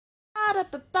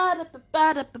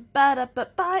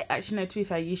Actually, no, to be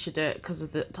fair, you should do it because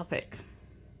of the topic.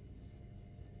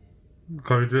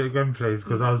 Can we do it again, please?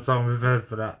 Because I was so prepared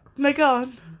for that. No, go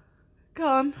on. Go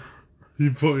on.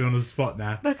 You put me on the spot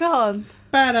now. No, go on.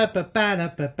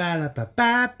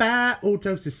 All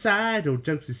jokes aside,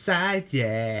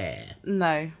 yeah.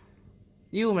 No.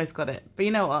 You almost got it. But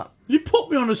you know what? You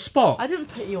put me on the spot. I didn't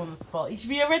put you on the spot. You should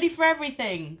be ready for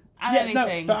everything and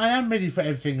anything. No, but I am ready for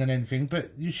everything and anything,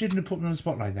 but you shouldn't have put me on the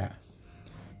spot like that.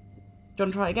 Do you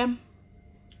want to try it again?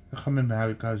 I can't remember how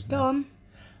it goes now. Go on.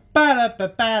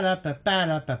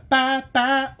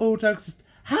 All jokes.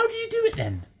 How do you do it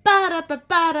then?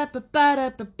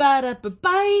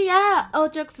 All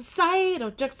jokes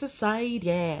aside,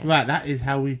 yeah. Right, that is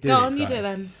how we do it. Go on, you do it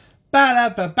then.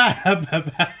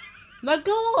 No,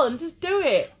 go on, just do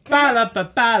it.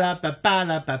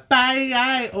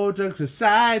 All jokes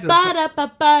aside.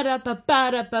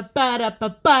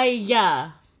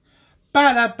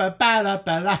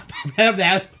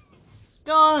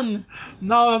 Go on.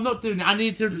 No, I'm not doing it. I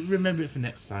need to remember it for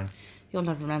next time. You'll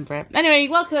never remember it. Anyway,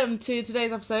 welcome to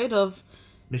today's episode of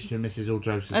Mr. and Mrs. All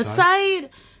Jokes Aside. Aside,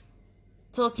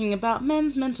 talking about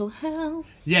men's mental health.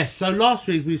 Yes, so last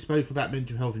week we spoke about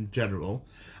mental health in general,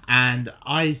 and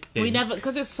I think... We never,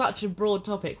 because it's such a broad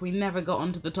topic, we never got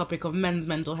onto the topic of men's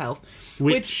mental health,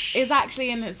 which is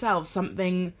actually in itself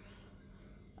something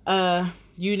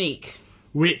unique.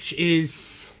 Which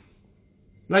is,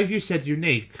 like you said,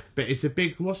 unique, but it's a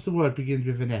big... What's the word begins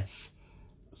with an S?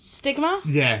 Stigma?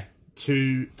 Yeah.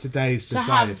 To today's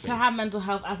society. To have mental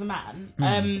health as a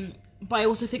man. But I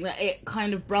also think that it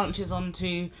kind of branches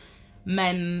onto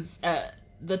men's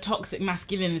the toxic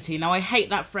masculinity. Now I hate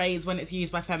that phrase when it's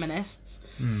used by feminists.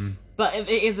 But it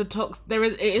is a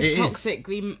toxic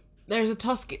oh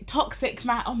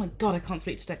my god, I can't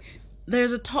speak today.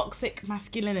 There's a toxic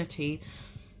masculinity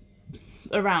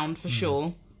around for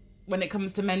sure when it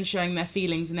comes to men showing their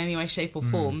feelings in any way, shape or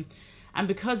form. And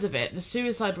because of it, the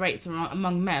suicide rates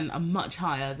among men are much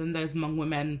higher than those among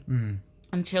women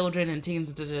and children and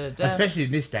teens. Especially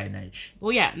in this day and age.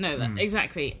 Well, yeah, no,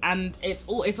 exactly. And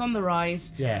it's on the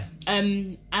rise. Yeah.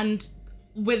 And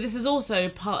this is also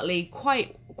partly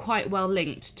quite well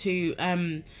linked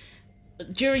to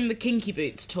during the Kinky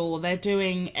Boots tour, they're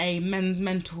doing a men's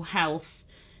mental health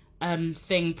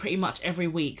thing pretty much every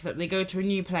week, that they go to a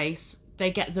new place. They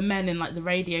get the men in like the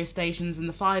radio stations and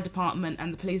the fire department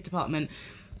and the police department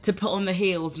to put on the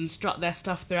heels and strut their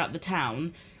stuff throughout the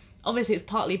town. Obviously it's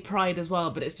partly pride as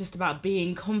well, but it's just about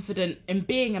being confident in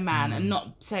being a man and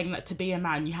not saying that to be a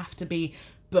man you have to be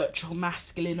butch or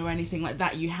masculine or anything like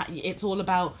that. It's all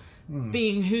about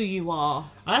being who you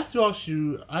are. I have to ask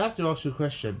you a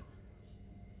question.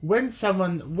 When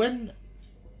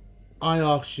I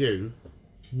ask you,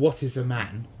 what is a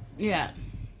man? Yeah.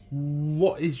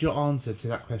 What is your answer to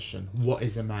that question? What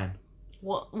is a man?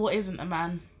 What isn't a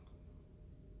man?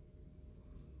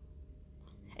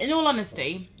 In all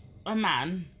honesty, a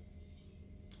male,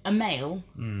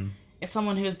 is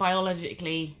someone who is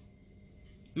biologically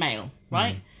male,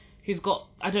 right? Who's got,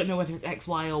 I don't know whether it's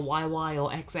XY or YY or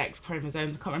XX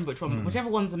chromosomes, I can't remember which one, but whichever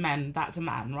one's a man, that's a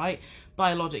man, right?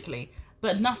 Biologically.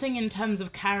 But nothing in terms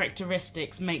of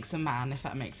characteristics makes a man, if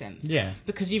that makes sense. Yeah.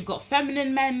 Because you've got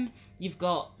feminine men, you've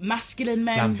got masculine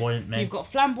men, flamboyant men. You've got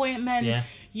flamboyant men, yeah.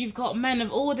 You've got men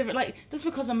of all different... Like, just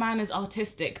because a man is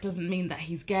artistic doesn't mean that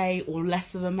he's gay or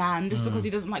less of a man. Just because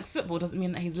he doesn't like football doesn't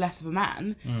mean that he's less of a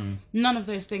man. None of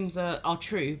those things are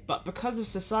true. But because of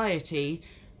society,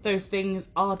 those things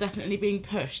are definitely being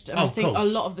pushed. And I think a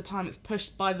lot of the time it's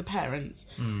pushed by the parents.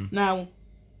 Now,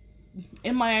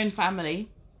 in my own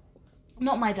family...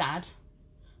 Not my dad,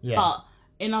 but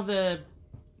in other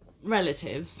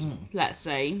relatives, let's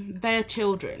say, their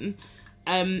children,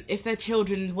 if their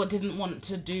children didn't want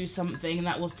to do something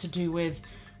that was to do with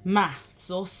maths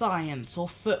or science or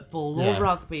football or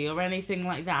rugby or anything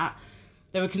like that,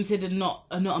 they were considered not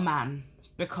a man.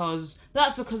 Because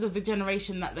that's because of the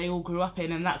generation that they all grew up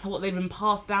in, and that's what they've been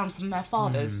passed down from their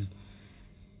fathers.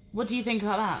 What do you think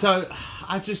about that? So,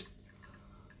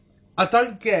 I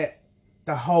don't get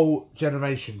the whole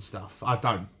generation stuff. I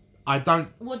don't.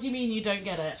 What do you mean you don't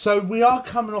get it? So we are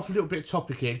coming off a little bit of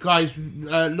topic here, guys.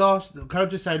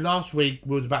 Last week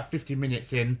was about 50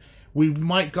 minutes in. We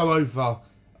might go over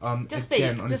Just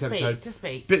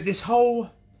speak. But this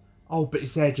whole but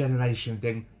it's their generation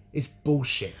thing is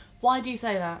bullshit. Why do you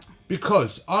say that?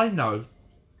 Because I know.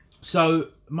 So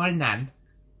my nan,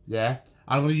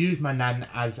 I'm going to use my nan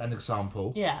as an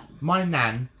example. Yeah. My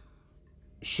nan.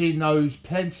 She knows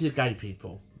plenty of gay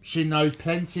people. She knows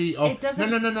plenty of...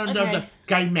 No,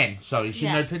 gay men. Sorry, she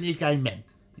knows plenty of gay men.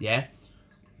 Yeah?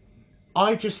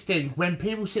 I just think when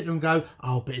people sit there and go,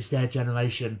 "Oh, but it's their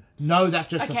generation," no,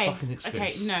 that's just a fucking excuse.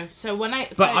 Okay, no. So when I...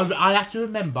 But I have to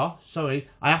remember,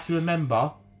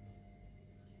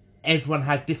 everyone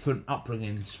had different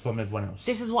upbringings from everyone else.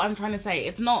 This is what I'm trying to say.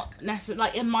 It's not necessarily...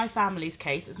 Like, in my family's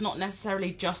case, it's not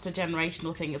necessarily just a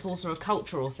generational thing. It's also a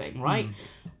cultural thing, right?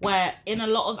 Where in a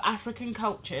lot of African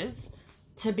cultures,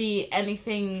 to be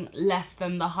anything less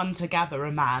than the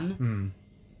hunter-gatherer man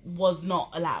was not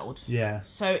allowed. Yeah.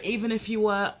 So even if you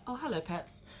were... Oh, hello,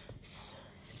 Peps.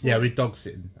 Yeah, we're dog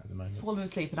sitting at the moment. He's fallen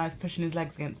asleep and I was pushing his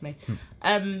legs against me.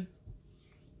 In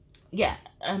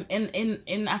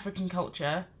African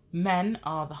culture, men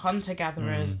are the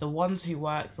hunter-gatherers, the ones who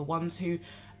work, the ones who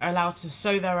are allowed to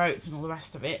sow their oats and all the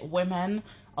rest of it. Women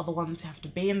are the ones who have to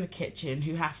be in the kitchen,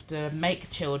 who have to make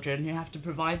children, who have to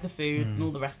provide the food and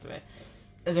all the rest of it.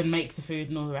 As in make the food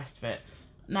and all the rest of it.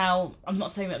 Now, I'm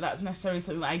not saying that that's necessarily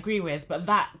something that I agree with, but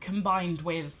that combined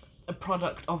with a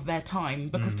product of their time,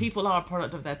 because people are a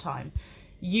product of their time,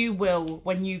 you will,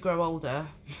 when you grow older,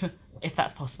 if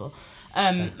that's possible,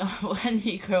 when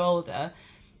you grow older,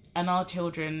 and our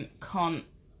children can't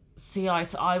see eye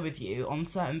to eye with you on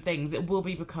certain things, it will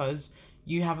be because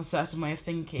you have a certain way of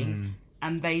thinking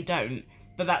and they don't.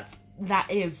 But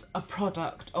that is a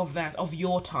product of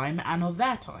your time and of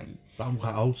their time. But I'm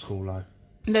quite old school, though.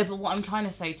 No, but what I'm trying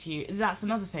to say to you, that's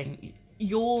another thing.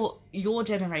 Your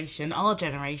generation, our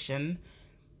generation,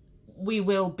 we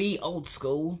will be old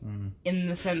school in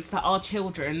the sense that our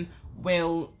children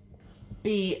will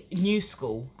be new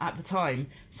school at the time.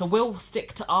 So we'll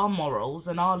stick to our morals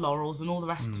and our laurels and all the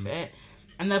rest of it.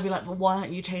 And they'll be like, but why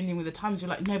aren't you changing with the times? You're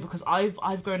like, no, because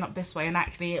I've grown up this way and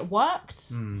actually it worked.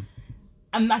 And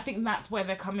I think that's where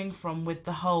they're coming from with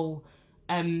the whole,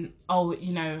 it's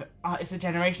a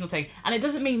generational thing. And it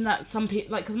doesn't mean that some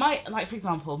people, for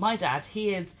example, my dad, he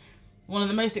is one of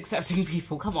the most accepting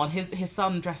people. Come on, his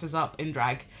son dresses up in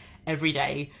drag every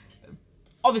day,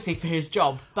 obviously for his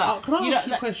job. But can I ask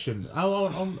you a question? I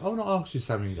want to ask you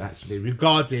something, actually,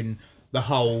 regarding the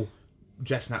whole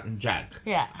dressing up in drag.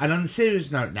 Yeah. And on a serious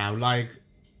note now, like,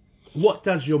 what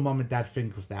does your mum and dad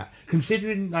think of that?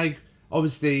 Considering, like,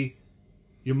 obviously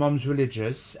your mum's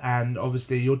religious and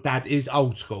obviously your dad is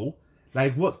old school.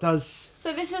 Like, what does...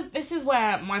 So this is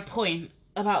where my point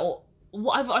about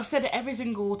what I've said it every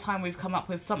single time we've come up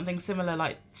with something similar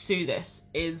like to this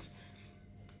is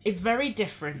it's very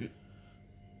different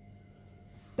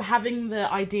having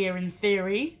the idea in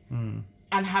theory and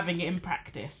having it in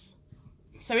practice.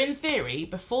 So in theory,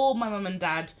 before my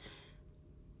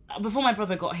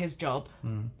brother got his job,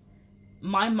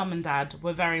 my mum and dad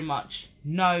were very much,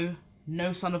 no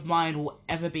son of mine will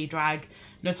ever be drag.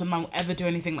 No son of mine will ever do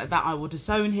anything like that. I will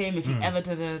disown him if he ever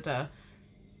da-da-da-da.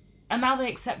 And now they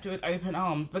accept it with open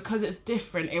arms because it's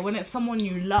different. When it's someone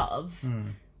you love,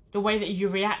 the way that you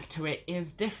react to it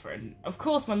is different. Of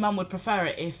course, my mum would prefer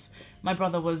it if my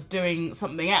brother was doing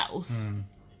something else.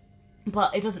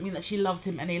 But it doesn't mean that she loves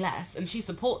him any less. And she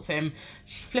supports him.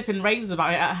 She flipping raves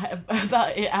about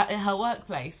it at her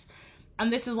workplace.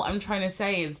 And this is what I'm trying to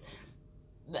say is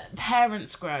that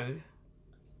parents grow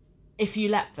if you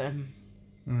let them.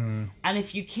 And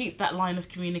if you keep that line of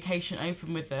communication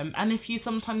open with them, and if you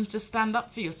sometimes just stand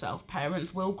up for yourself,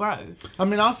 parents will grow. I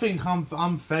mean, I think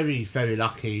I'm very, very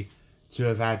lucky to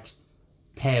have had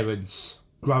parents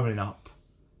growing up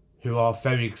who are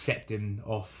very accepting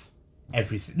of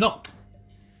everything. Not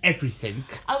everything.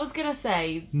 I was going to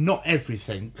say... Not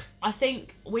everything. I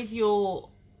think with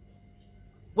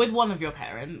one of your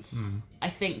parents, I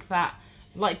think that,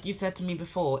 like you said to me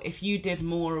before, if you did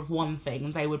more of one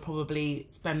thing, they would probably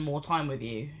spend more time with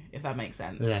you, if that makes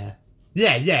sense.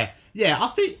 Yeah.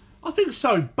 I think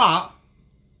so, but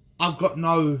I've got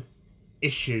no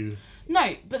issue.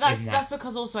 No, but that's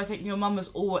because also I think your mum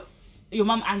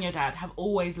and your dad have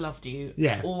always loved you.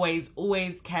 Yeah. Always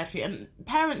cared for you. And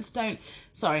parents don't...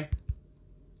 Sorry.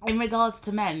 In regards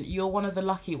to men, you're one of the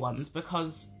lucky ones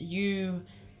because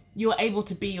you're able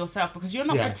to be yourself because you're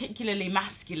not particularly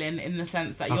masculine in the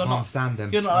sense that you're not... I can't stand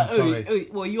them. You're not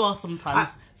well, you are sometimes.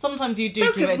 Sometimes you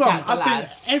do give it a jack the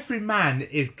lads. Think every man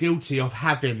is guilty of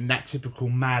having that typical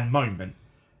man moment.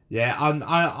 Yeah, and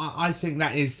I think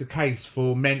that is the case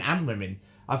for men and women.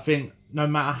 I think no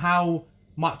matter how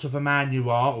much of a man you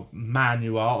are, or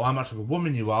how much of a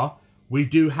woman you are, we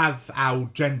do have our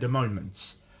gender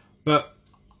moments. But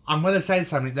I'm going to say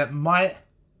something that might...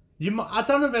 I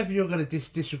don't know whether you're going to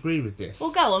disagree with this.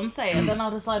 Well, go on, say it, and then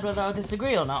I'll decide whether I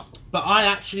disagree or not. But I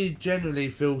actually generally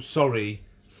feel sorry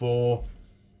for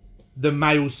the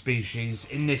male species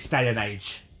in this day and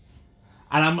age,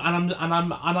 and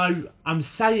I'm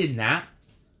saying that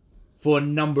for a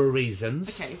number of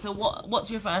reasons. Okay, so what's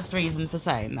your first reason for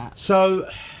saying that? So,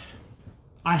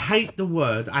 I hate the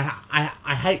word,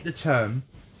 I hate the term,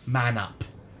 man up.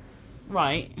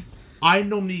 Right. I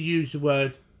normally use the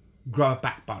word, grow a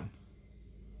backbone.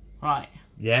 Right.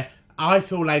 Yeah? I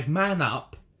feel like man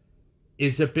up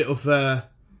is a bit of a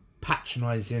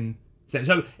patronising sense.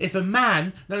 So, if a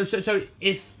man... No, so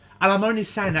if... And I'm only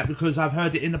saying that because I've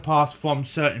heard it in the past from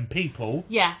certain people.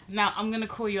 Yeah, now I'm going to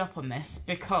call you up on this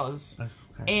because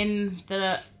in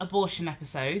the abortion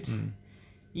episode,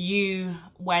 you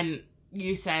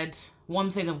said, one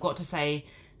thing I've got to say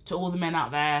to all the men out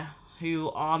there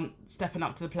who aren't stepping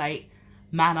up to the plate,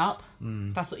 man up.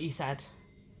 That's what you said.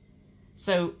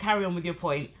 So carry on with your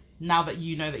point now that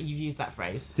you know that you've used that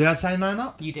phrase. Did I say man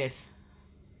up? You did.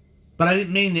 But I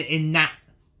didn't mean it in that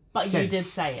But sense. you did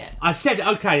say it. I said it,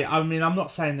 okay, I mean, I'm not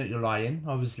saying that you're lying.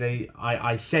 Obviously,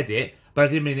 I said it, but I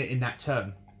didn't mean it in that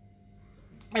term.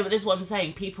 Yeah, but this is what I'm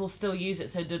saying. People still use it,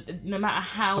 so no matter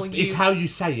how you... It's how you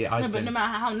say it, I think. But no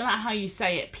matter how you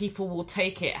say it, people will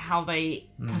take it how they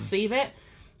perceive it.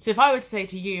 So if I were to say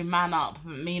to you, man up,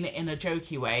 but mean it in a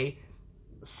jokey way,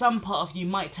 some part of you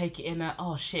might take it in a,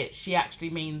 oh shit, she actually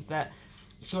means that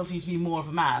she wants me to be more of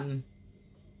a man,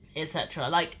 etc.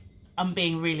 Like, I'm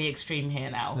being really extreme here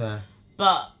now. Yeah.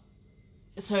 But,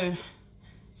 so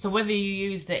whether you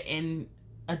used it in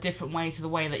a different way to the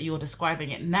way that you're describing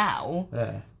it now,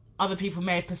 other people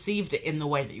may have perceived it in the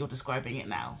way that you're describing it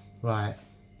now. Right.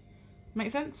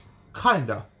 Make sense?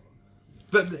 Kinda.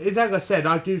 But, as I said,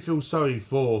 I do feel sorry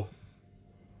for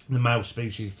the male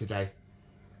species today.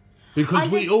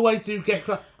 Because we always do get...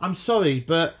 I'm sorry,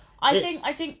 but...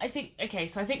 I think, okay,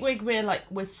 so I think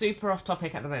we're super off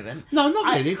topic at the moment. No,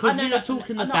 not really, because we were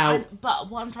talking about... But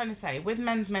what I'm trying to say, with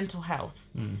men's mental health,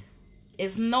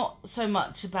 it's not so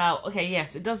much about, okay,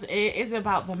 yes, it is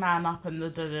about the man up and the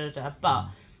da-da-da, but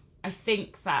I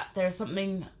think that there is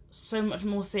something so much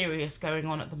more serious going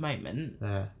on at the moment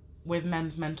with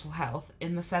men's mental health,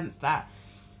 in the sense that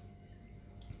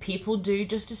people do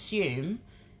just assume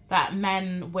that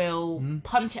men will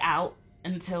punch it out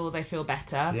until they feel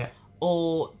better,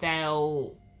 or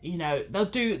they'll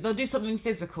do something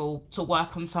physical to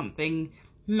work on something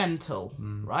mental,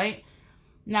 right?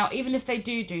 Now, even if they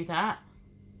do that,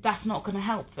 that's not going to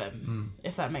help them,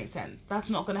 if that makes sense. That's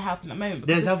not going to help them at the moment.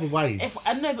 There's other ways.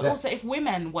 Also, if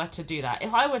women were to do that,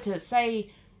 if I were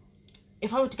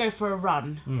to go for a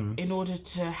run in order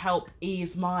to help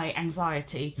ease my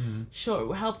anxiety, sure, it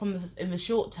will help in the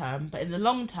short term, but in the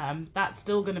long term, that's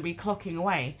still going to be clocking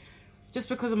away. Just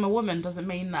because I'm a woman doesn't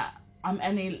mean that I'm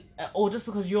any... Or just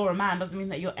because you're a man doesn't mean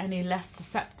that you're any less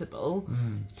susceptible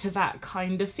to that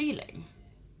kind of feeling.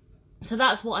 So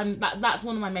that's what that's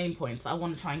one of my main points that I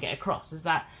want to try and get across, is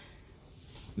that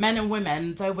men and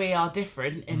women, though we are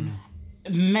different in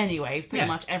many ways, pretty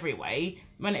much every way,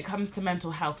 when it comes to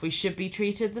mental health, we should be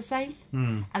treated the same.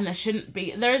 And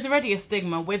there is already a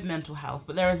stigma with mental health,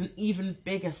 but there is an even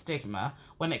bigger stigma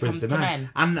when it comes to men.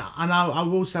 And I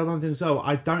will say one thing as well.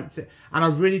 I don't think, and I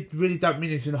really, really don't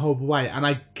mean this in a horrible way, and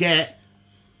I get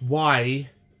why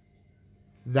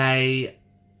they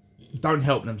don't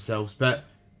help themselves, but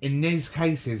in these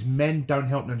cases, men don't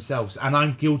help themselves, and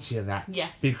I'm guilty of that.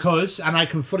 Yes. And I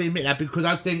can fully admit that, because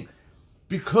I think,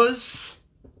 because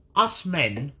us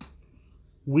men,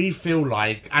 we feel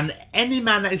like, and any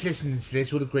man that is listening to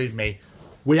this would agree with me,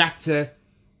 we have to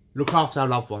look after our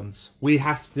loved ones. We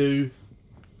have to...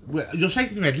 You're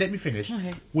shaking your head, let me finish.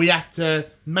 Okay. We have to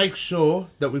make sure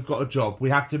that we've got a job.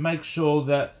 We have to make sure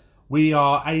that we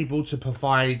are able to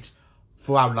provide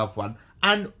for our loved one.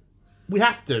 And we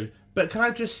have to. But can I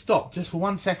just stop just for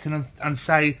 1 second and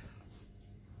say,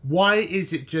 why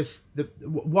is it just...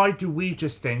 Why do we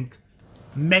just think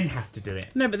men have to do it?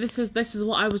 No, but this is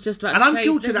what I was just about to say. And I'm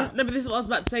guilty of that. No, but this is what I was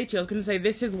about to say to you. I was going to say,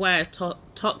 this is where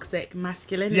toxic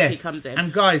masculinity comes in.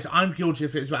 And guys, I'm guilty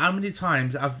of it as well. How many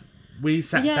times have we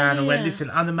sat down and went, listen,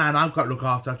 I'm the man, I've got to look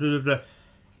after, blah, blah, blah.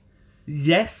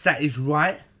 Yes, that is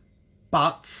right,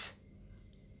 but...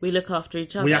 We look after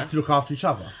each other. We have to look after each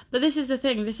other. But this is the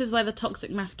thing. This is where the toxic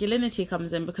masculinity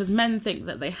comes in, because men think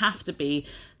that they have to be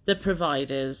the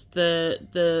providers,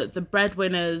 the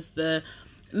breadwinners, the...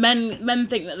 Men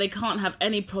think that they can't have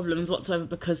any problems whatsoever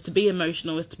because to be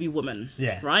emotional is to be woman.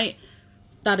 Yeah. Right?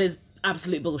 That is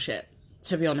absolute bullshit,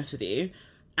 to be honest with you.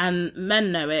 And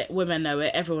men know it, women know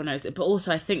it, everyone knows it. But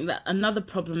also I think that another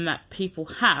problem that people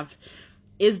have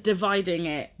is dividing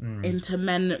it into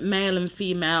male and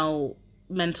female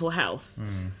mental health.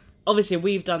 Obviously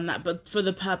we've done that, but for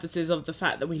the purposes of the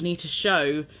fact that we need to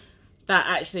show that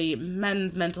actually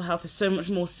men's mental health is so much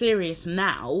more serious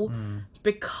now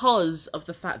because of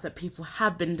the fact that people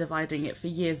have been dividing it for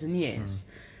years and years.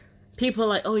 People are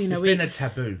like, oh, it's been a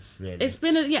taboo, really.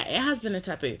 It has been a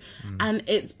taboo. And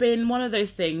it's been one of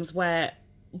those things where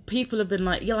people have been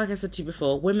like, like I said to you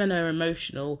before, women are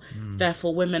emotional,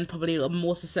 therefore women probably are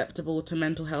more susceptible to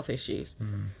mental health issues.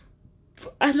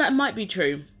 And that might be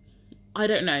true. I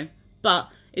don't know. But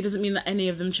it doesn't mean that any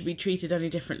of them should be treated any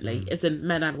differently. As in,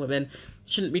 men and women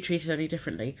shouldn't be treated any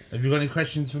differently. Have you got any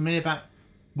questions for me about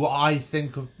what I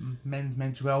think of men's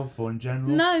mental health or in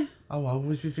general? No. Oh, well,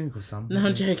 what if you think of some? No,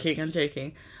 I'm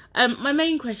joking. My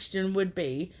main question would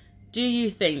be, do you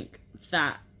think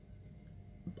that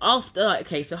after,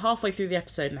 so halfway through the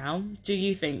episode now, do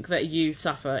you think that you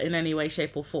suffer in any way,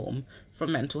 shape or form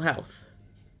from mental health?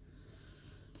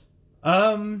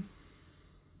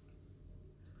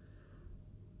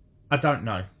 I don't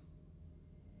know.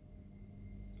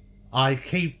 I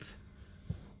keep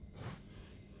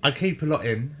a lot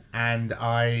in, and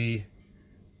I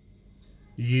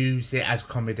use it as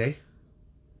comedy,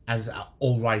 as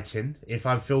all writing. If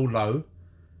I feel low,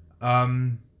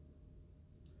 I'm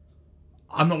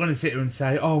not going to sit here and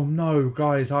say, "Oh no,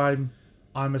 guys, I'm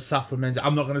a sufferer."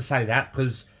 I'm not going to say that,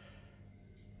 because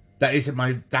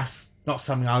that's not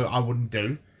something I wouldn't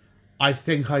do. I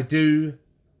think I do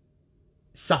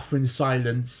suffer in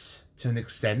silence to an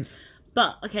extent.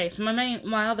 But, okay, so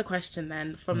my other question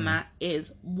then from that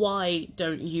is, why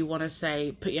don't you want to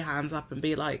say, put your hands up and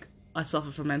be like, I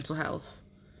suffer from mental health?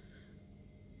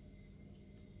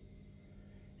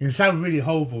 You can sound really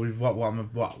horrible with what I'm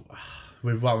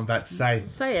about to say.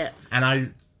 Say it. And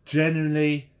I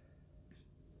genuinely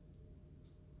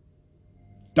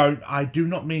I do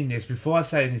not mean this. Before I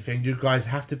say anything, you guys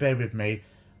have to bear with me.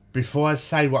 Before I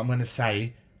say what I'm going to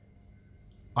say,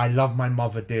 I love my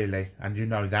mother dearly, and you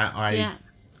know that.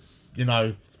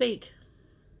 Speak.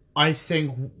 I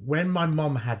think when my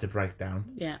mum had the breakdown,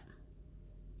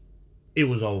 it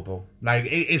was horrible. Like,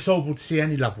 it's horrible to see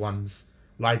any loved ones,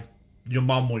 like your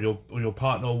mum or your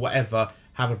partner or whatever,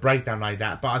 have a breakdown like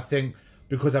that. But I think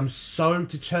because I'm so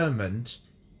determined,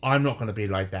 I'm not going to be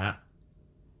like that.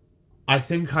 I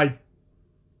think I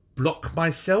block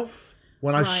myself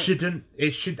when I shouldn't.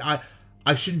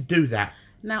 I shouldn't do that.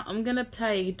 Now, I'm going to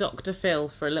play Dr. Phil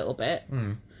for a little bit.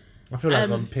 I feel like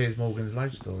I'm on Piers Morgan's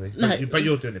life story. But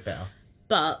you're doing it better.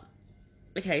 But,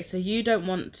 okay, so you don't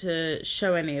want to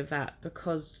show any of that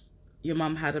because your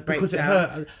mum had a breakdown. Because it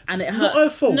hurt. And it hurt. Not her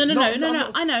fault.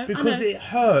 No, I know. Because it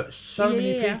hurt so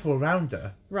many people around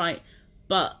her. Right.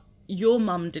 But your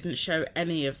mum didn't show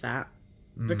any of that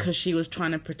because she was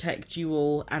trying to protect you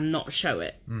all and not show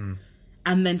it. And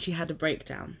then she had a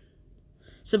breakdown.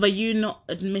 So by you not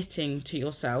admitting to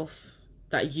yourself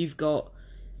that you've got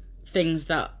things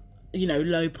that,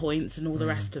 low points and all the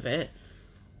rest of it,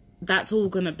 that's all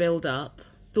going to build up.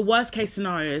 The worst case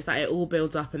scenario is that it all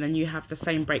builds up and then you have the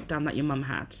same breakdown that your mum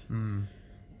had. And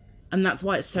that's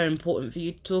why it's so important for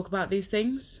you to talk about these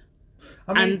things.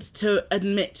 And to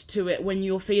admit to it when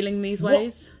you're feeling these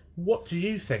ways. What do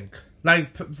you think? Like,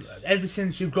 ever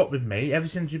since you got with me, ever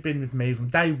since you've been with me from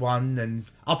day one and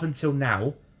up until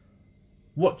now,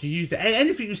 what do you think?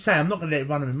 Anything you say, I'm not going to let it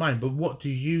run in my mind, but what do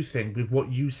you think with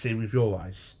what you see with your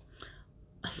eyes?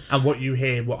 And what you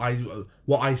hear, what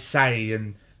I say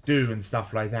and do and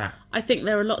stuff like that? I think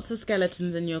there are lots of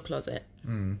skeletons in your closet.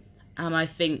 And I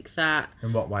think that...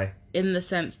 In what way? In the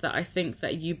sense that I think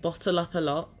that you bottle up a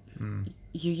lot.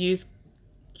 You use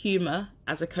humour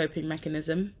as a coping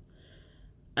mechanism.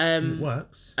 It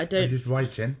works. I don't... I use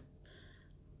writing.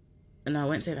 No, I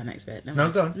won't say that next bit.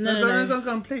 No, go on. No,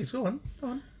 go on, please. Go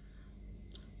on.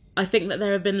 I think that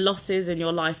there have been losses in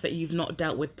your life that you've not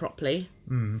dealt with properly.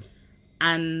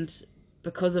 And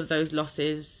because of those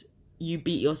losses, you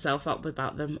beat yourself up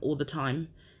about them all the time.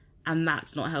 And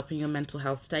that's not helping your mental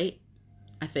health state,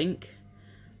 I think.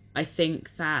 I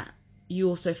think that you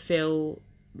also feel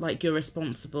like you're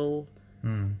responsible.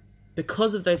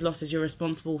 Because of those losses, you're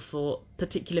responsible for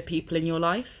particular people in your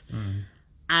life.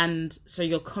 And so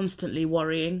you're constantly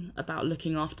worrying about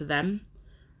looking after them.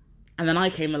 And then I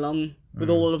came along with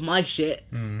all of my shit.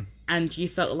 And you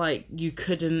felt like you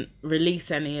couldn't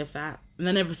release any of that. And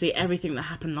then obviously everything that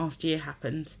happened last year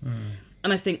happened.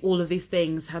 And I think all of these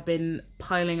things have been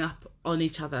piling up on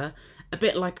each other. A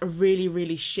bit like a really,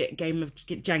 really shit game of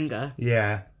Jenga.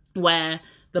 Yeah. Where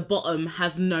the bottom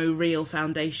has no real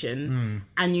foundation.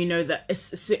 And you know that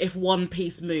if one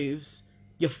piece moves,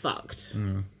 you're fucked.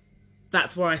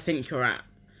 That's where I think you're at.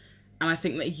 And I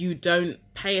think that you don't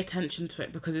pay attention to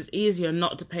it because it's easier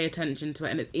not to pay attention to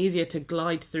it and it's easier to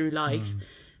glide through life.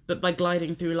 But by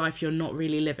gliding through life, you're not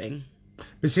really living.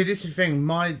 But see, this is the thing.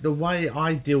 The way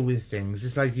I deal with things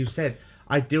is like you said.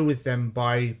 I deal with them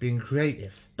by being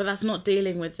creative. But that's not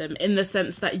dealing with them in the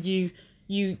sense that you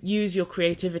use your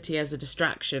creativity as a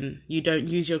distraction. You don't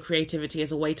use your creativity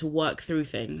as a way to work through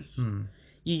things.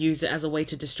 You use it as a way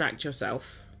to distract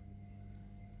yourself.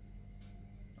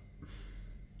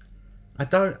 I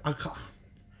can't.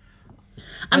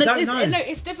 And I don't know. No,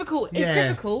 it's difficult. Yeah. It's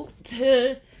difficult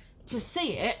to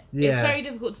see it. Yeah. It's very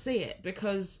difficult to see it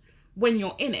because when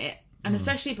you're in it, and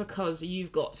especially because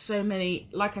you've got so many,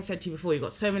 like I said to you before, you've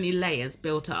got so many layers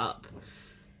built up.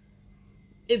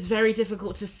 It's very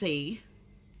difficult to see,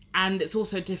 and it's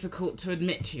also difficult to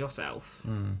admit to yourself.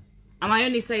 And I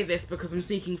only say this because I'm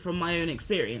speaking from my own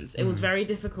experience. It was very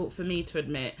difficult for me to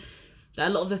admit that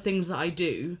a lot of the things that I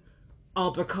do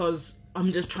are because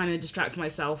I'm just trying to distract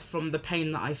myself from the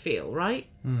pain that I feel, right?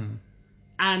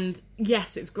 And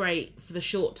yes, it's great for the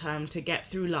short term to get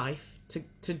through life,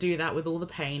 to do that with all the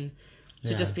pain,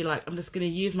 to just be like, I'm just going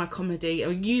to use my comedy,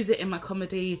 or use it in my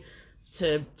comedy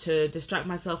to distract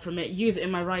myself from it, use it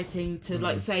in my writing to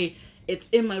like say, it's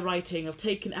in my writing, I've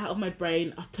taken it out of my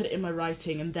brain, I've put it in my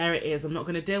writing, and there it is. I'm not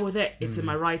going to deal with it. It's in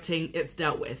my writing, it's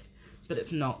dealt with. But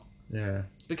it's not. Yeah.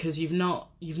 Because you've not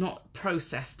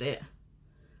processed it.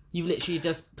 You've literally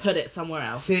just put it somewhere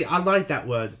else. See, I like that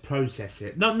word, process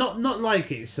it. Not like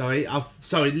it, sorry.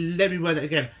 Sorry, let me word it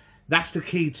again. That's the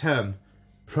key term,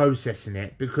 processing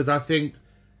it. Because I think,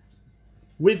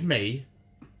 with me,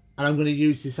 and I'm going to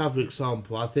use this other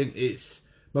example, I think it's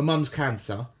my mum's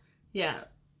cancer. Yeah.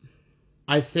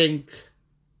 I think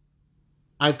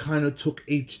I kind of took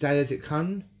each day as it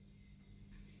came.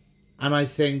 And I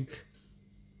think,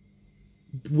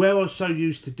 where I was so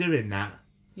used to doing that.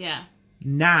 Yeah.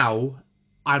 Now,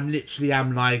 I'm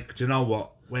like, do you know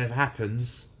what? Whenever it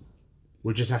happens,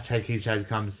 we'll just have to take each day as it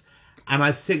comes. And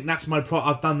I think that's my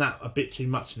I've done that a bit too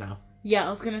much now. Yeah, I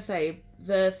was going to say,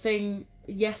 the thing,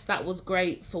 yes, that was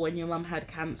great for when your mum had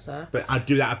cancer. But I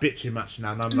do that a bit too much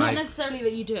now. And I'm not necessarily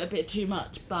that you do it a bit too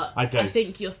much, but I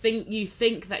think you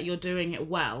think that you're doing it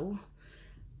well.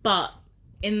 But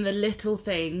in the little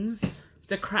things,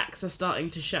 the cracks are starting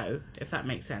to show, if that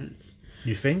makes sense.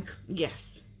 You think?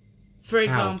 Yes. For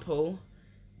example,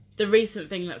 the recent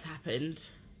thing that's happened,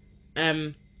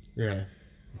 that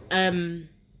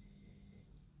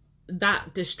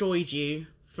destroyed you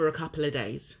for a couple of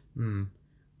days.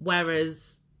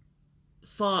 Whereas,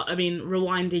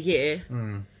 rewind a year,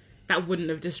 that wouldn't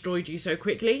have destroyed you so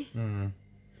quickly.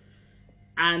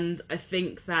 And I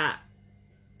think that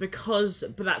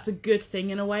but that's a good thing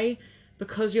in a way,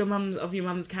 because your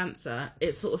mum's cancer,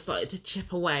 it sort of started to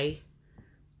chip away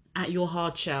at your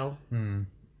hard shell, and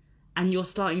you're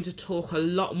starting to talk a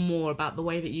lot more about the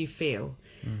way that you feel,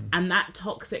 and that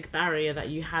toxic barrier that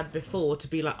you had before to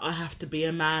be like, I have to be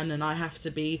a man and I have to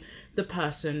be the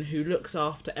person who looks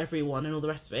after everyone and all the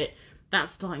rest of it,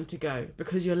 that's starting to go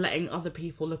because you're letting other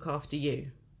people look after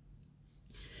you.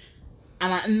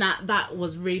 And that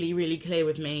was really, really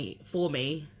clear for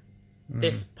me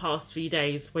this past few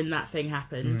days when that thing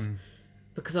happened,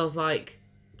 because I was like,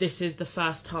 this is the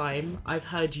first time I've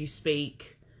heard you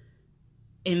speak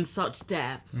in such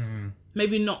depth.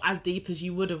 Maybe not as deep as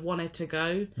you would have wanted to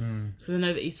go, because I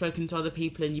know that you've spoken to other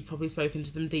people and you've probably spoken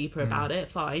to them deeper about it,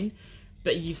 fine.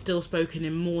 But you've still spoken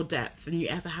in more depth than you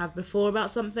ever have before about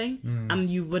something. And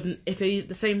you wouldn't, if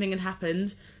the same thing had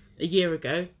happened a year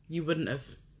ago, you wouldn't have.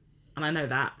 And I know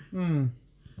that.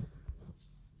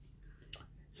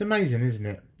 It's amazing, isn't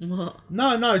it? What?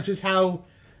 No, just how...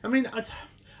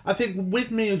 I think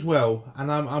with me as well,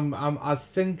 and I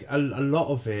think a lot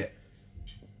of it,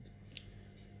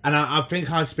 and I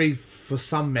think I speak for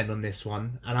some men on this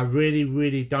one, and I really,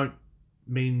 really don't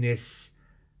mean this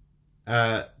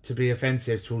to be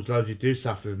offensive towards those who do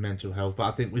suffer with mental health, but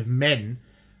I think with men,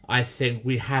 I think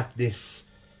we have this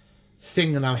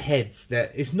thing in our heads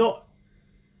that it's not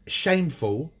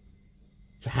shameful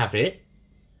to have it.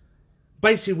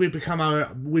 Basically, we become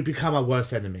our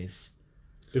worst enemies.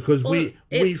 Because we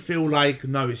feel like,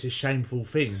 no, it's a shameful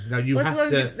thing. No, you have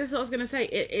to... This is what I was going to say.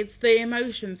 It's the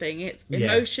emotion thing.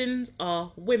 Emotions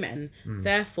are women.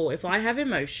 Therefore, if I have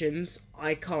emotions,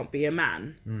 I can't be a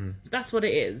man. That's what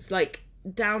it is. Like,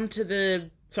 down to the...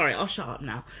 Sorry, I'll shut up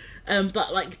now.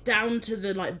 But, like, down to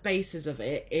the, like, basis of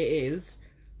it is...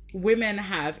 Women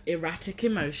have erratic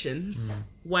emotions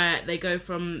where they go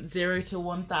from 0 to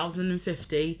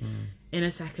 1,050 in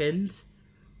a second.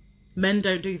 Men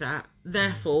don't do that.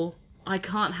 Therefore, I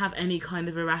can't have any kind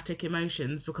of erratic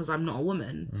emotions because I'm not a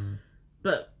woman.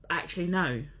 But actually,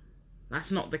 no,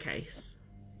 that's not the case.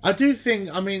 I do think,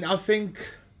 I think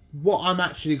what I'm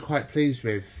actually quite pleased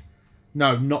with...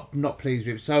 No, not pleased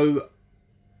with. So,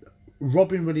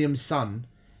 Robin Williams' son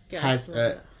has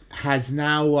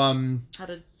now had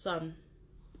a son.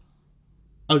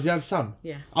 Oh, he has a son?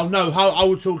 Yeah. Oh no, how I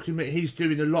was talking about he's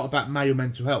doing a lot about male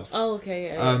mental health. Oh, okay,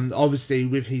 yeah. Obviously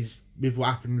with what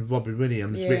happened with Robin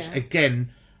Williams, which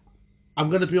again, I'm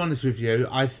gonna be honest with you,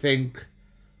 I think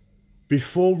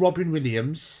before Robin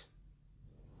Williams,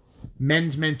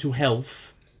 men's mental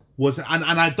health was, and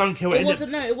I don't care what it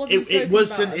wasn't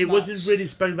really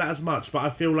spoken about as much, but I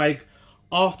feel like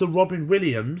after Robin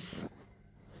Williams,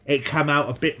 it came out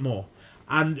a bit more.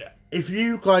 And if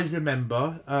you guys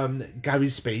remember Gary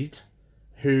Speed,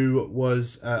 who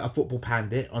was a football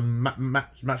pundit on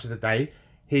Match of the Day,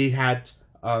 he had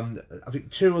I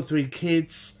think 2 or 3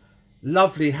 kids,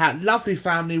 lovely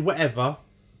family, whatever,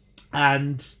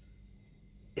 and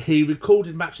he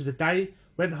recorded Match of the Day,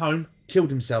 went home, killed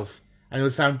himself, and he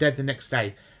was found dead the next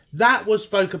day. That was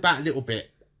spoke about a little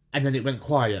bit, and then it went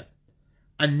quiet.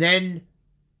 And then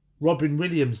Robin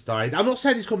Williams died. I'm not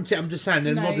saying it's competition, I'm just saying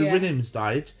then Williams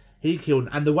died, he killed,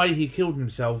 and the way he killed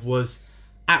himself was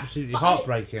absolutely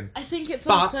heartbreaking. I think it's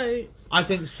also... I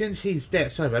think since his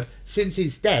death,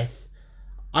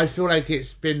 I feel like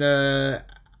it's been a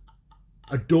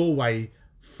doorway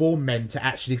for men to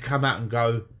actually come out and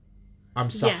go, I'm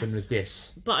suffering with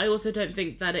this. But I also don't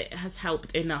think that it has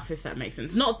helped enough, if that makes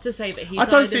sense. Not to say that he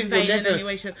died in vain in any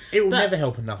way. It will never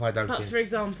help enough, I don't think. But for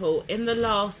example, in the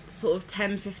last sort of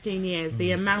 10, 15 years,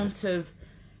 the amount of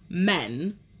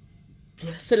men,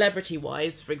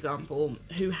 celebrity-wise, for example,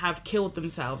 who have killed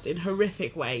themselves in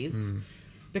horrific ways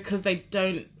because they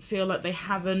don't feel like they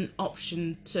have an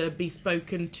option to be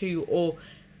spoken to or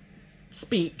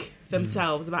speak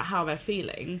themselves about how they're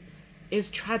feeling, is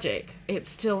tragic. It's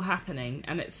still happening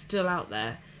and it's still out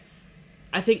there.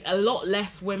 I think a lot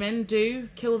less women do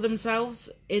kill themselves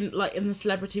in the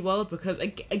celebrity world because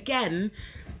again,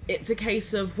 it's a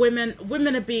case of women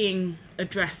are being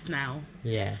addressed now.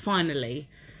 Yeah. Finally,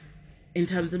 in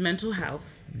terms of mental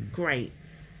health, great.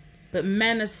 But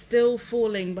men are still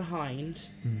falling behind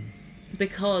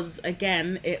because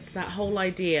again, it's that whole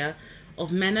idea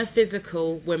of men are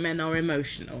physical, women are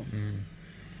emotional.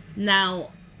 Now,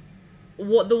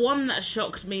 the one that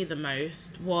shocked me the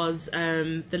most was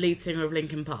the lead singer of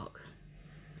Linkin Park.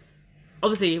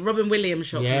 Obviously, Robin Williams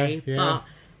shocked me, but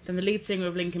then the lead singer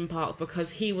of Linkin Park,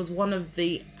 because he was one of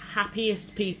the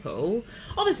happiest people.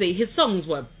 Obviously, his songs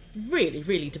were really,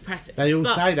 really depressing. They all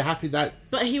say they're happy that...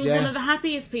 But he was one of the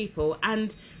happiest people,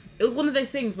 and it was one of those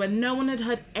things where no one had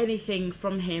heard anything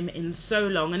from him in so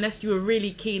long, unless you were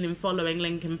really keen in following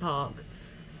Linkin Park.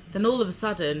 Then all of a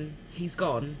sudden, he's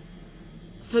gone.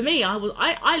 For me, I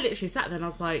literally sat there and I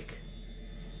was like,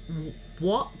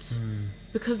 what?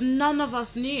 Because none of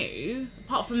us knew,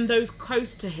 apart from those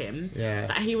close to him,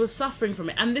 that he was suffering from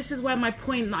it. And this is where my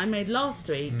point that I made last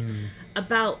week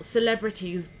about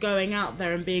celebrities going out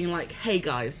there and being like, hey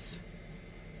guys,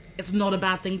 it's not a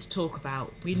bad thing to talk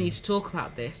about. We need to talk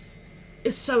about this.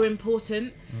 It's so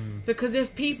important because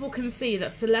if people can see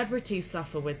that celebrities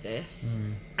suffer with this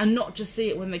and not just see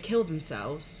it when they kill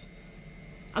themselves...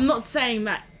 I'm not saying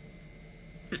that,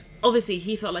 obviously,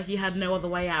 he felt like he had no other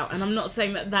way out, and I'm not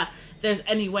saying that there's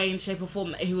any way in shape or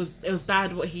form that it was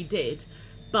bad what he did,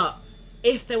 but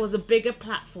if there was a bigger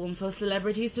platform for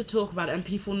celebrities to talk about it and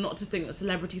people not to think that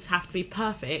celebrities have to be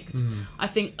perfect, I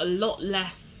think a lot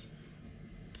less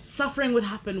suffering would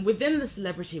happen within the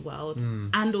celebrity world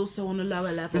and also on a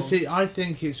lower level. But see, I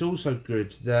think it's also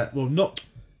good that, well,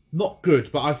 not good,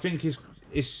 but I think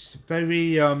it's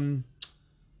very...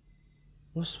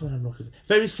 what's what I'm looking for?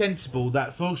 Very sensible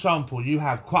that, for example, you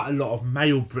have quite a lot of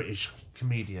male British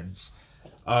comedians,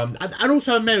 and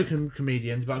also American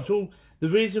comedians. But the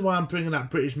reason why I'm bringing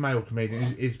up British male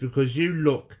comedians is because you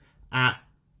look at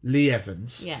Lee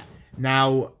Evans. Yeah.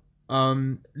 Now,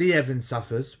 Lee Evans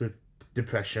suffers with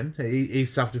depression. He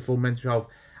suffered from mental health,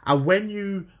 and when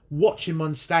you watch him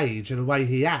on stage and the way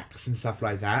he acts and stuff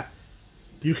like that,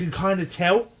 you can kind of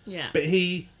tell, but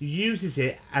he uses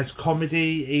it as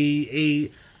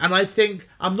comedy. And I think,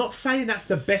 I'm not saying that's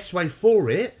the best way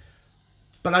for it,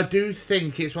 but I do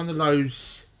think it's one of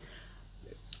those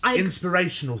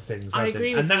inspirational things. I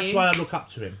agree with you. And that's why I look up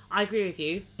to him. I agree with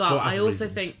you, but I also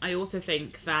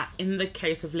think that in the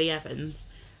case of Lee Evans,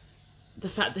 the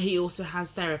fact that he also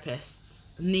has therapists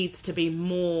needs to be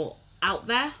more out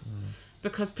there,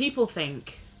 because people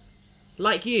think...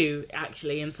 Like you,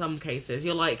 actually, in some cases,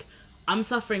 you're like, I'm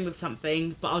suffering with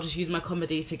something, but I'll just use my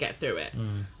comedy to get through it.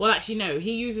 Well, actually, no,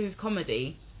 he uses his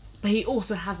comedy, but he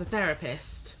also has a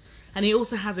therapist, and he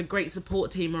also has a great support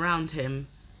team around him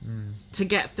to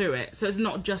get through it. So it's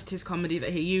not just his comedy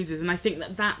that he uses, and I think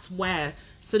that that's where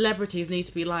celebrities need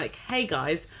to be like, hey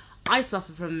guys, I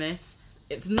suffer from this.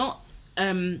 It's not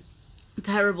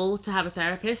terrible to have a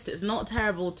therapist. It's not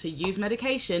terrible to use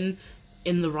medication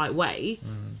in the right way.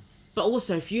 But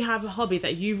also, if you have a hobby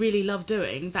that you really love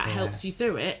doing that helps you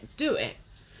through it, do it.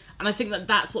 And I think that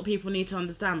that's what people need to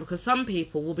understand, because some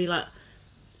people will be like,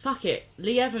 fuck it,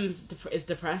 Lee Evans is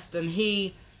depressed and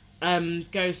he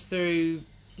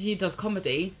he does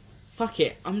comedy. Fuck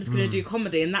it, I'm just going to do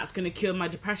comedy and that's going to cure my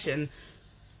depression.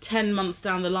 10 months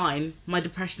down the line, my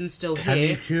depression's still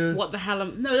here. What the hell?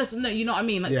 No, you know what I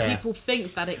mean? Like, people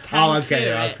think that it can cure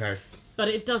it, but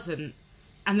it doesn't.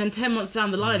 And then 10 months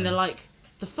down the line, they're like,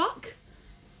 the fuck?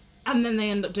 And then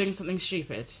they end up doing something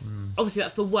stupid. Obviously,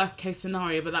 that's the worst case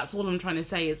scenario, but that's all I'm trying to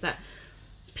say is that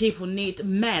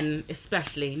men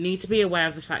especially, need to be aware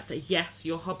of the fact that, yes,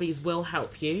 your hobbies will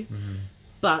help you,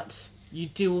 but you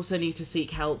do also need to seek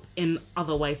help in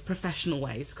other ways, professional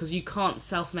ways, because you can't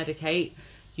self-medicate,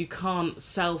 you can't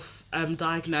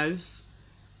self-diagnose.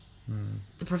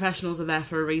 The professionals are there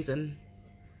for a reason.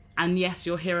 And yes,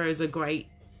 your heroes are great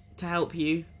to help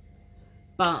you,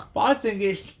 but I think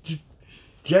it's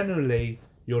generally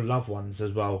your loved ones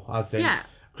as well, I think. Yeah.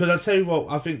 Because I tell you what,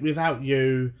 I think without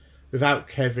you, without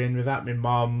Kevin, without my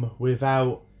mum,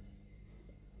 without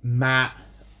Matt,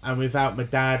 and without my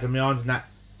dad and my aunt and that,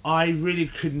 I really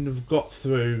couldn't have got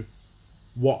through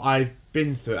what I've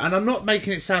been through. And I'm not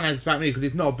making it sound like it's about me, because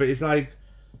it's not, but it's like,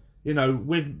 you know,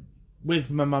 with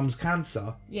my mum's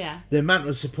cancer, the amount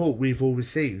of support we've all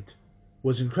received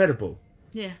was incredible.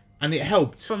 Yeah. And it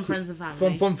helped. From friends and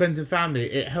family. From friends and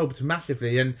family, it helped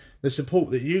massively. And the support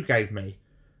that you gave me,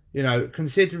 you know,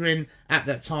 considering at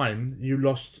that time you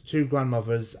lost 2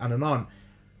 grandmothers and an aunt,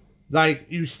 like,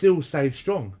 you still stayed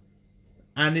strong.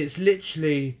 And it's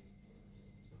literally,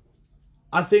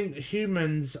 I think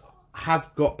humans have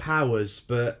got powers,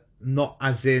 but not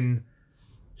as in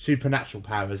supernatural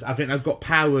powers. I think they've got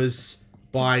powers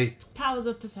by... Powers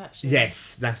of perception.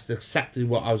 Yes, that's exactly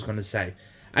what I was going to say.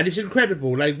 And it's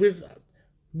incredible, like,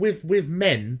 with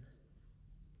men,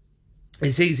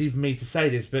 it's easy for me to say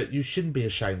this, but you shouldn't be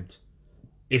ashamed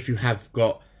if you have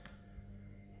got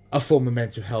a form of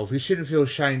mental health. You shouldn't feel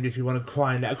ashamed if you want to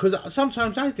cry in that, because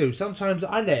sometimes I do. Sometimes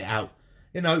I let it out.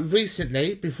 You know,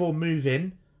 recently, before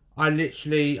moving, I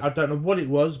don't know what it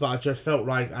was, but I just felt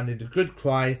like I needed a good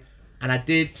cry, and I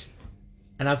did,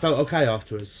 and I felt okay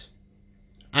afterwards.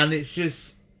 And it's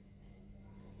just,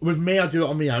 with me, I do it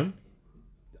on my own.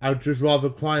 I'd just rather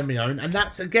cry on my own. And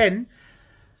that's, again,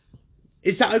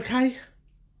 is that okay?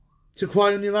 To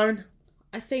cry on your own?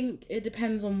 I think it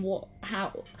depends on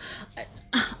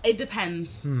it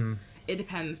depends. It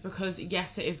depends, because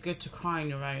yes, it is good to cry on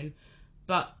your own.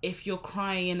 But if you're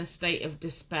crying in a state of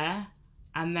despair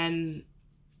and then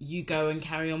you go and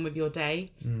carry on with your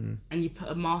day and you put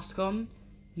a mask on,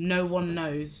 no one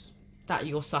knows that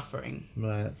you're suffering.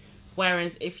 Right.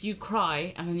 Whereas if you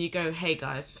cry and then you go, hey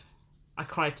guys, I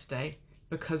cried today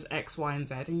because X, Y, and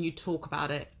Z, and you talk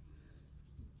about it,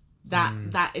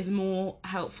 that is more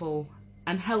helpful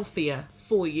and healthier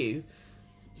for you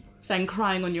than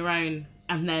crying on your own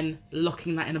and then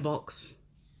locking that in a box.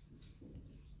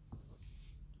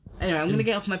 Anyway, I'm going to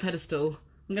get off my pedestal.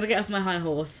 I'm going to get off my high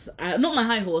horse. Not my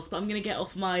high horse, but I'm going to get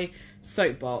off my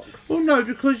soapbox. Well, no,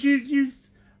 because you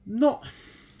not...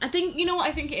 I think, you know what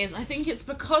I think it is? I think it's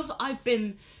because I've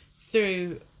been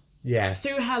through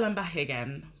hell and back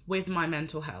again with my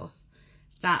mental health,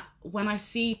 that when I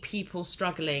see people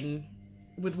struggling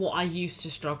with what I used to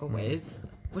struggle with,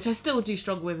 which I still do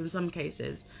struggle with in some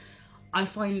cases, I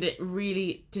find it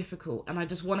really difficult, and I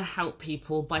just want to help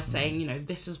people by saying, you know,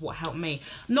 this is what helped me.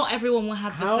 Not everyone will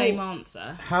have the same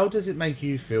answer. How does it make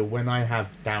you feel when I have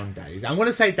down days? I'm going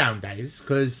to say down days,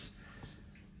 because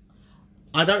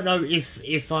I don't know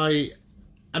if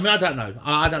I mean, I don't know.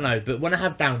 I don't know. But when I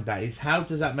have down days, how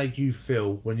does that make you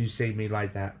feel when you see me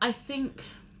like that? I think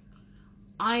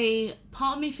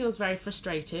part of me feels very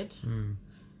frustrated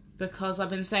because I've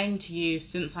been saying to you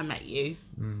since I met you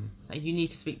that you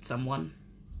need to speak to someone,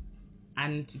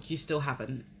 and you still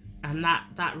haven't. And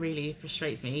that really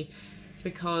frustrates me,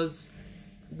 because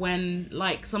when,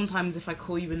 like, sometimes if I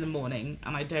call you in the morning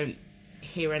and I don't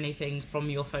hear anything from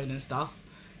your phone and stuff,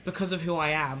 because of who I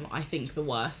am, I think the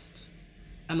worst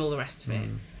and all the rest of it.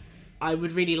 I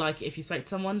would really like it if you spoke to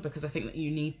someone, because I think that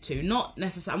you need to. Not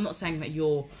necessarily, I'm not saying that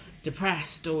you're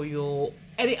depressed or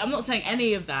I'm not saying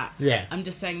any of that. Yeah. I'm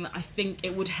just saying that I think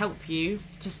it would help you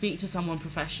to speak to someone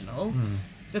professional.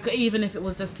 Because even if it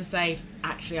was just to say,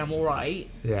 actually, I'm all right.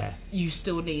 Yeah. You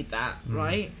still need that,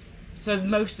 right? So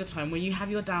most of the time when you have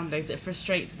your down days, it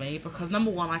frustrates me because number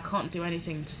one, I can't do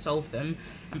anything to solve them,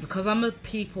 and because I'm a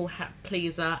people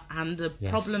pleaser and a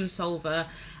problem solver,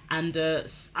 and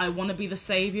I want to be the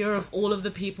saviour of all of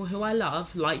the people who I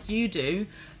love, like you do.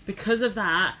 Because of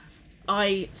that,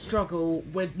 I struggle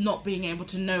with not being able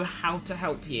to know how to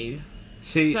help you.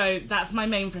 See, So that's my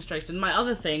main frustration. My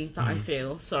other thing that I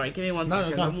feel... Sorry, give me one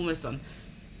second. No. I'm almost done.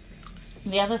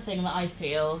 The other thing that I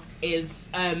feel is...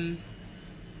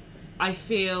 I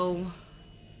feel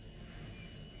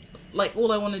like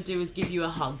all I want to do is give you a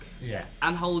hug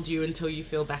and hold you until you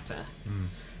feel better.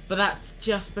 But that's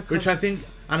just because... Which I think,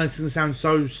 and it's going to sound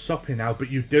so soppy now, but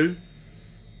you do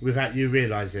without you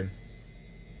realising.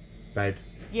 Babe.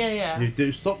 Yeah. You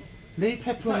do. Stop. Leave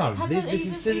Pepper alone. Pepper,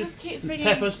 Leave, he just keeps bringing...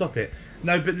 Pepper, stop it.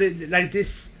 No, but like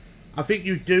this, I think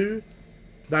you do,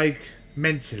 like,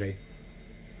 mentally.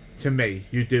 To me,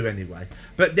 you do anyway.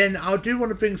 But then I do want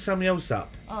to bring something else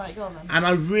up. Alright, go on then. And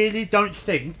I really don't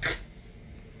think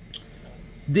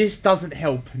this doesn't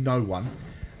help no one.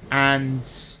 And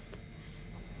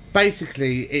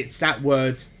basically, it's that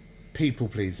word, people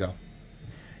pleaser.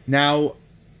 Now,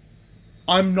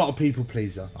 I'm not a people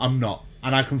pleaser. I'm not.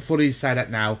 And I can fully say that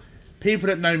now. People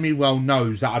that know me well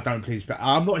knows that I don't please people.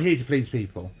 I'm not here to please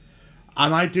people.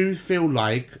 And I do feel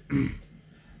like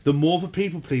the more of a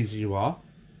people pleaser you are,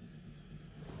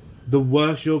 the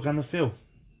worse you're going to feel.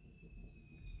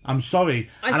 I'm sorry.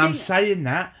 I'm saying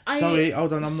that. Sorry,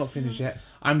 hold on, I'm not finished yet.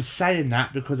 I'm saying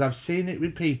that because I've seen it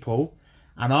with people,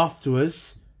 and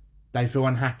afterwards, they feel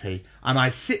unhappy. And I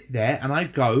sit there and I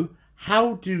go,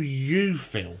 how do you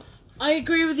feel? I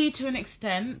agree with you to an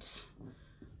extent.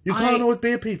 You can't always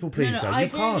be a people pleaser. No, I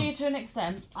agree with you to an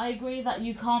extent. I agree that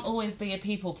you can't always be a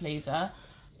people pleaser.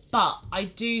 But I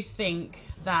do think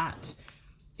that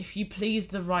if you please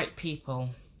the right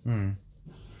people...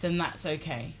 then that's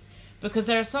okay. Because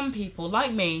there are some people,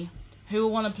 like me, who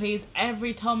will want to please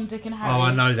every Tom, Dick and Harry. Oh,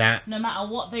 I know that. No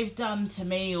matter what they've done to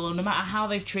me, or no matter how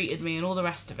they've treated me and all the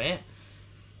rest of it.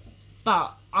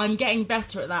 But I'm getting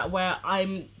better at that, where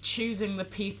I'm choosing the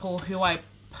people who I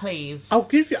please.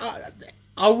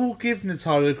 I will give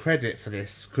Natalia credit for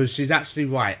this, because she's actually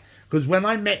right. Because when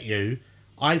I met you,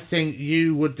 I think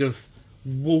you would have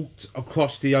walked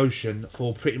across the ocean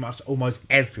for pretty much almost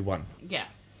everyone. Yeah.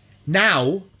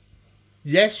 Now,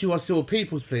 yes, you are still a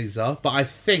people's pleaser, but I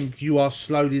think you are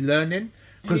slowly learning.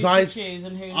 Because I've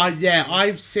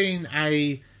seen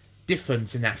a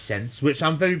difference in that sense, which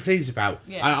I'm very pleased about.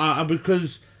 Yeah.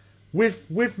 Because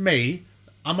with me,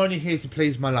 I'm only here to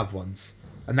please my loved ones,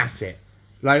 and that's it.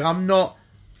 Like I'm not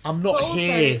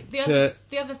here to.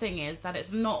 The other thing is that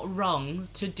it's not wrong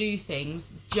to do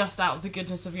things just out of the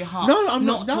goodness of your heart. No, I'm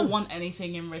not to want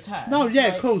anything in return. No,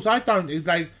 yeah, of course I don't. It's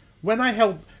like when I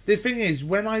help. The thing is,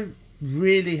 when I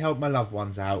really help my loved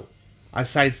ones out, I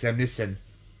say to them, listen,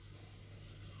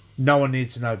 no one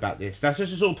needs to know about this. That's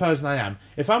just the sort of person I am.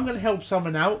 If I'm going to help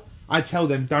someone out, I tell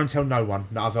them, don't tell no one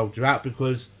that I've helped you out,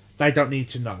 because they don't need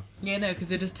to know. Yeah, no, because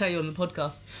they just tell you on the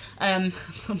podcast.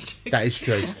 That is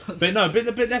true. But no,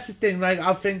 but that's the thing. Like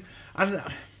I think, and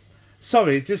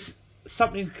sorry, just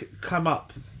something come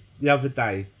up the other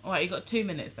day. All right, you got 2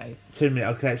 minutes, babe. 2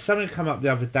 minutes, okay. Something come up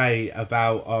the other day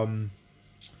about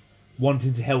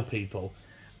wanting to help people,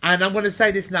 and I'm going to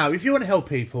say this now. If you want to help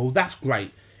people, that's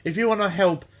great. If you want to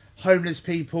help homeless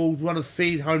people, you want to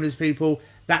feed homeless people,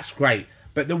 that's great.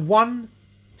 But the one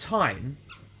time,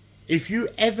 if you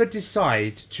ever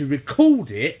decide to record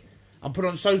it and put it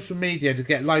on social media to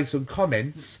get likes and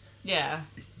comments, yeah,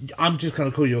 I'm just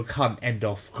going to call you a cunt, end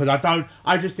off. Because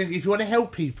I just think if you want to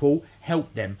help people,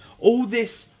 help them. All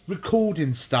this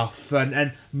recording stuff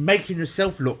and making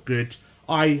yourself look good,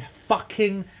 I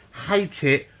fucking hate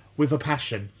it with a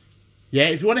passion. Yeah,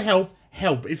 if you want to help,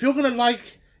 help. If you're going to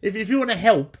if you want to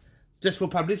help just for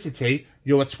publicity,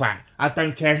 you're a twat. I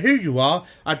don't care who you are.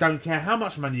 I don't care how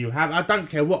much money you have. I don't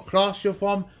care what class you're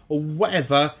from or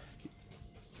whatever.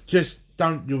 Just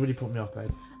don't. You really put me off,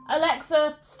 babe.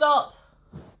 Alexa, stop.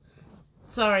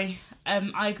 Sorry.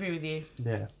 I agree with you.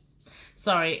 Yeah.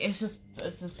 Sorry, it's just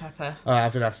Pepper. Alright, I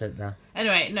think that's it now.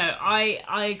 Anyway, no,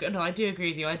 I do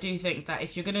agree with you. I do think that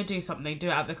if you're gonna do something, do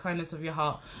it out of the kindness of your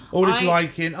heart. All this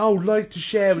liking, like to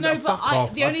share with that fuck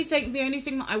off. The only thing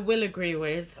that I will agree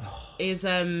with is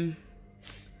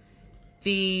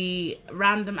the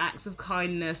random acts of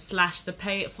kindness / the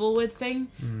pay it forward thing,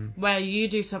 where you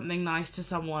do something nice to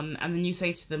someone and then you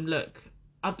say to them, look,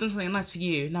 I've done something nice for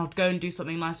you, now go and do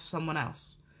something nice for someone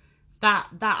else. That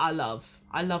I love.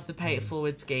 I love the pay it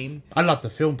forward scheme. I love the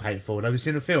film Pay It Forward. Have you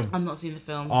seen the film? I've not seen the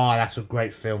film. Oh, that's a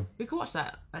great film. We can watch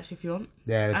that, actually, if you want.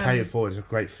 Yeah, the Pay It Forward is a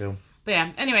great film. But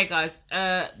yeah, anyway, guys,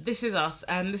 this is us,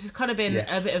 and this has kind of been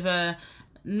Yes. a bit of a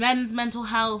men's mental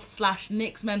health /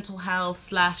 Nick's mental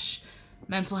health /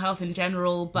 mental health in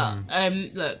general. But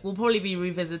look, we'll probably be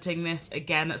revisiting this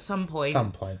again at some point.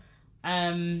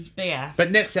 But yeah.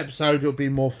 But next episode will be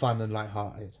more fun and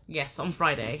lighthearted. Yes, on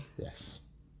Friday. Yes.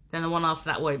 Then the one after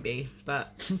that won't be,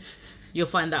 but you'll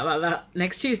find out about that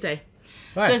next Tuesday.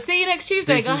 Right. So see you next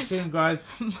Tuesday, See you guys. soon, guys.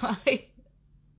 Bye.